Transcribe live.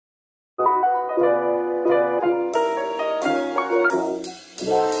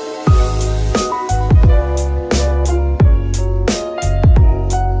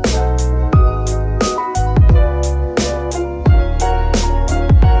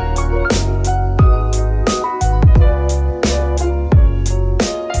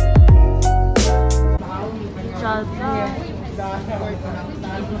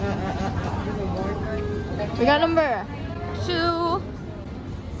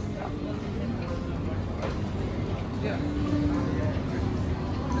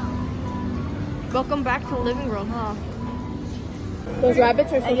Welcome back to the living room, huh? Those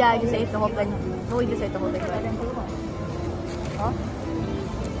rabbits are so yeah, I just ate the whole thing. Well, we just ate the whole thing. Huh?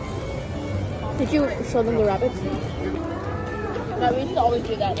 Did you show them the rabbits? No, we used to always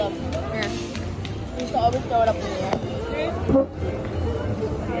do that, though. Yeah. We used to always throw it up in the air.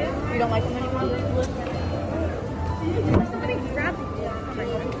 You don't like them anymore? Somebody grabbed it.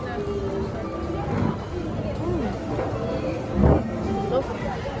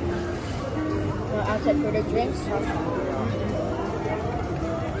 Outside for their drinks.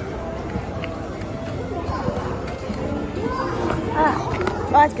 Oh,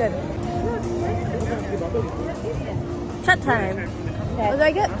 that's good. Chatime. Okay. What did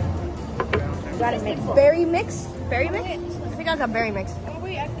I get? Got it mixed. Berry mix? Berry mix? I think I got berry mix.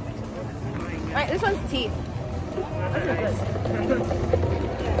 Alright, this one's tea. This is good.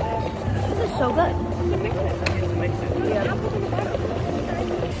 This is so good. Yeah.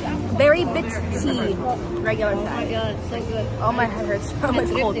 Berry bits tea. Regular size. Oh my god, it's so good. Oh, my head hurts. Oh,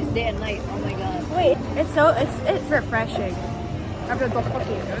 it's cold. This day and night. Oh my god. Wait, it's refreshing. After the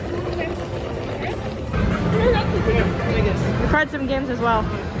tteokbokki. We tried some games as well.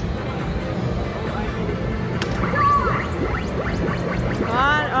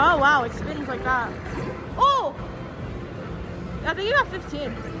 Oh wow, it spins like that. Oh! I think you got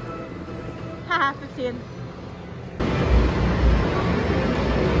 15. Haha, 15.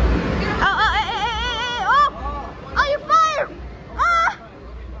 Oh, you're fired! Ah!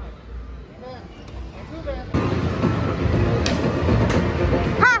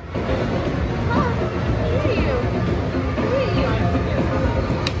 Ha!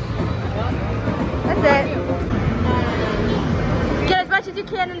 That's it. Get as much as you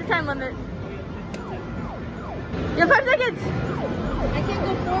can in the time limit. You have 5 seconds! I can't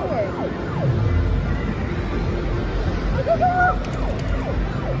go forward.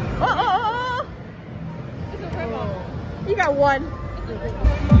 Oh! You got 1.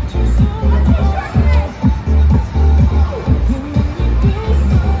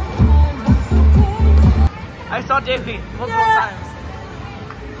 I saw JP multiple times.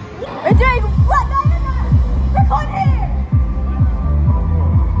 We're doing what? No! Click on here!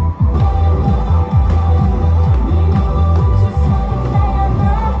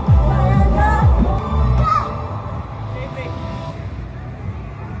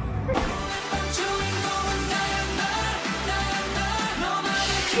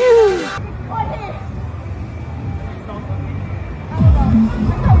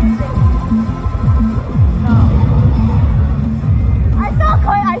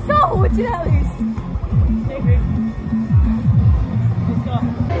 I saw Hoochie at least. Let's go.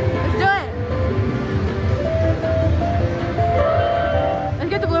 Let's do it. Let's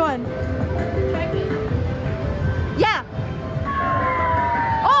get the blue one. Yeah.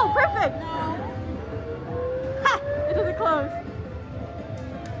 Oh, perfect. Ha! It doesn't close.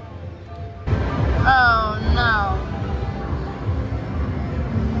 Oh no.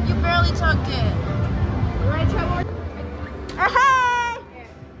 You barely took it. Hey!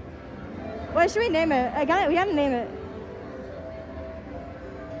 What should we name it? We gotta name it.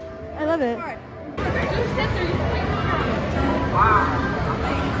 I love it.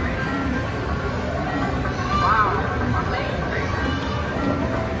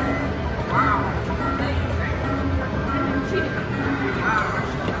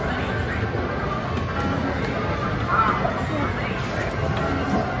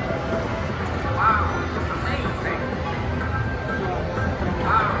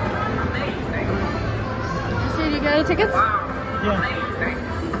 So you got any tickets? Yeah.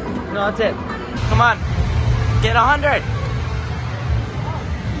 No, that's it. Come on. Get 100.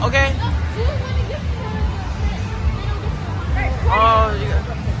 Okay. Oh, you got...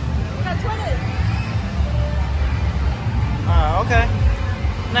 okay.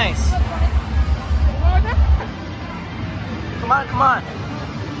 Nice. Come on.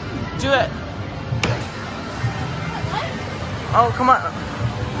 Do it. Oh, come on.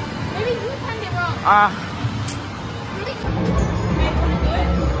 Maybe you timed it wrong.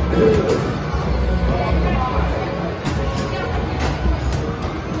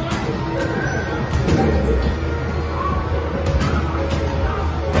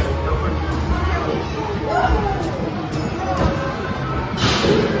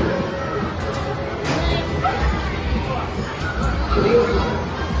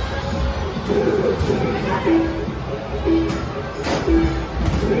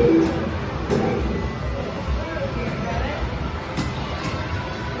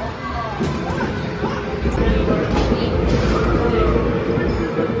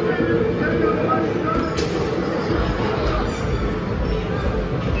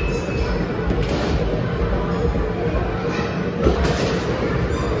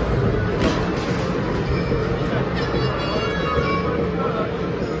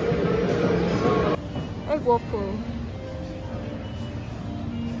 waffle.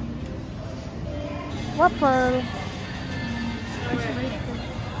 Waffle.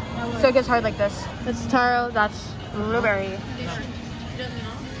 So it gets hard like this. That's taro, that's blueberry.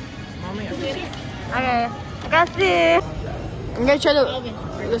 Okay, gracias. I'm gonna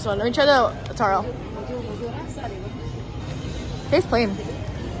try this one. Let me try the taro. Tastes plain.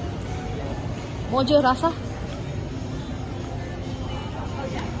 Mojo rasa?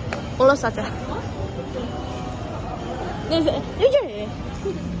 Ulo saja. Is it?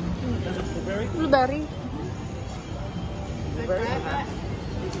 Blueberry.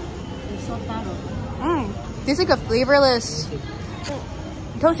 Tastes like a flavorless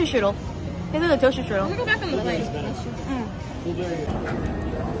toasted strudel. This is a toasted strudel. Go back on the plate.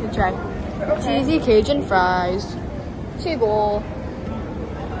 Good try. Cheesy Cajun fries. Chigo.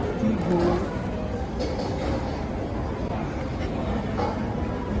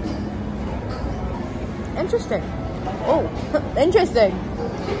 Interesting. Oh, interesting.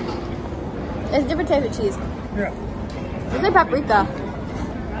 It's different types of cheese. Yeah. It's like paprika.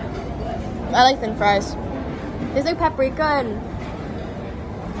 I like thin fries. It's like paprika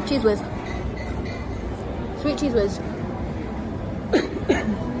and cheese whiz. Sweet cheese whiz.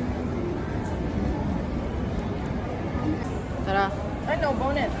 Ta-da. I know,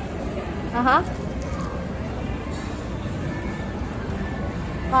 bonnet. Uh-huh.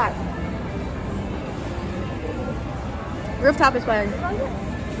 Hot. Rooftop is flying.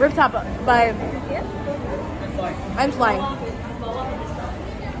 Rooftop by... I'm flying.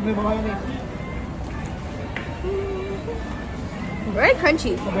 Very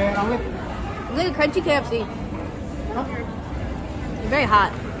crunchy. It's like a crunchy KFC. It's very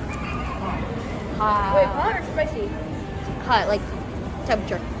hot. Hot. Wait, hot or spicy? Hot, like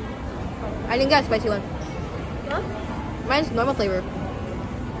temperature. I didn't get a spicy one. Huh? Mine's normal flavor.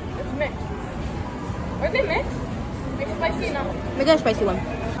 It's mixed. Are they mixed? It's spicy enough. I got a spicy one.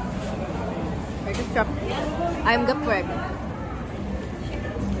 I just dropped. I'm good for it.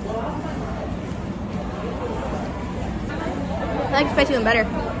 I like the spicy one better.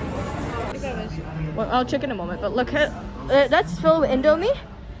 Well, I'll check in a moment, but look at that's filled with Indomie,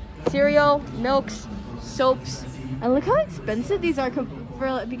 cereal, milks, soaps, and look how expensive these are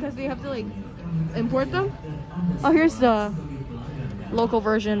because they have to like import them. Oh, here's the local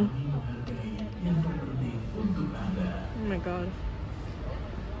version. Oh my god.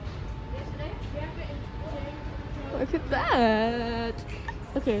 Look at that.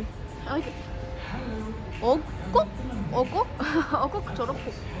 Okay. I like it. Okok? Okok? Okok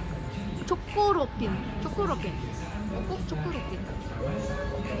choropok. Chokoropin. Chokoropin. Okok chokoropin.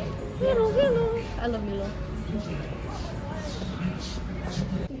 Milo. I love Milo.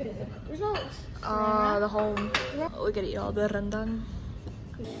 The home. We gotta eat all the rendang.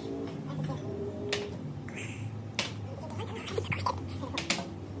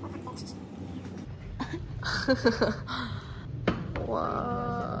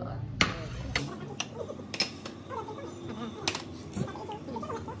 Wow.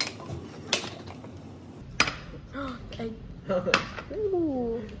 Egg.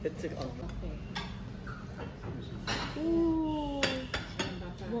 Ooh. It took off. Ooh.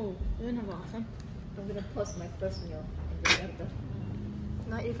 Whoa, isn't that awesome? I'm gonna post my first meal.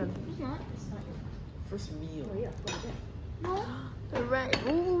 Not even. It's not. It's not your First meal. oh, yeah, what is it? No. The right.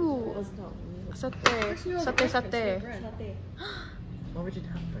 Ooh. What's it called? Sate. Sate. Satay. What would you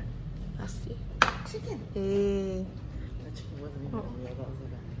have for it? Nasi. Chicken. Eh. The chicken wasn't even real.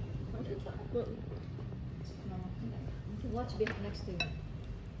 That was like Well, no. You can watch it next to you.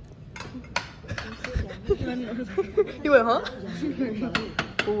 You went, huh?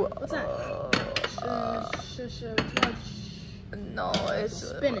 Ooh, What's that? No, it's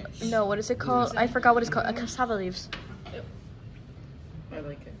Spinach. No, what is it called? I forgot what it's called. Cassava leaves. I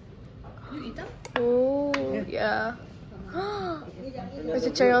like it. You eat them? Oh, yeah. It's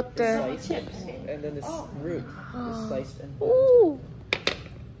a chayote. Chips. And then this root is sliced and Ooh.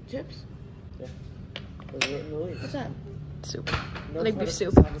 Chips? yeah. The root and the leaves. What's that? Soup. No, Like it's beef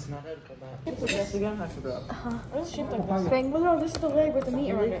not- soup. It's not edible, but yes, again, I forgot. It's shaped like this. Thing. Well, no, this is the leg with the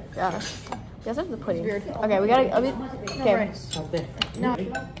meat around it. Yeah. Yes, that's the pudding. Weird. Okay, we gotta. Okay, Rice. Satay. No.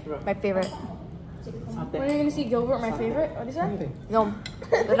 my favorite. When are you gonna see Gilbert, my favorite? What is that? No,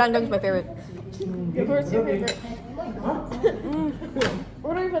 the rendang's my favorite. Gilbert's your favorite.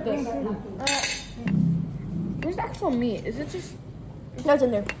 Where do we put this? Where's the actual meat? Is it just That's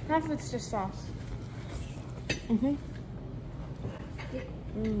in there. half of it's just sauce? Mhm.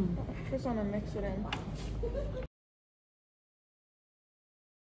 Just wanna mix it in.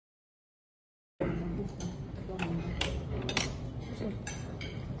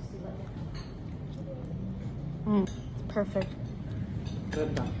 Perfect.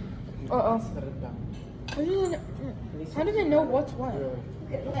 Rendang. Uh-oh. Rendang. How do they know what's what? Look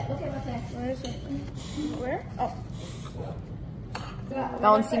at what's there. Where is it? Where? Oh.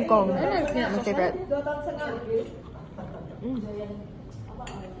 Daun singkong. My favorite.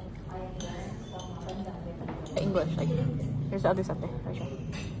 English. Like, here's the other side there. Right here.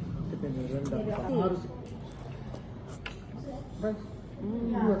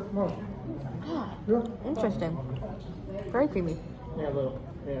 Interesting. Very creamy. Yeah, a little.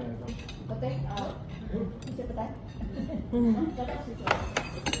 Yeah.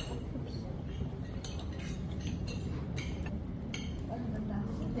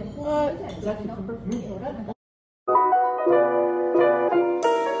 What?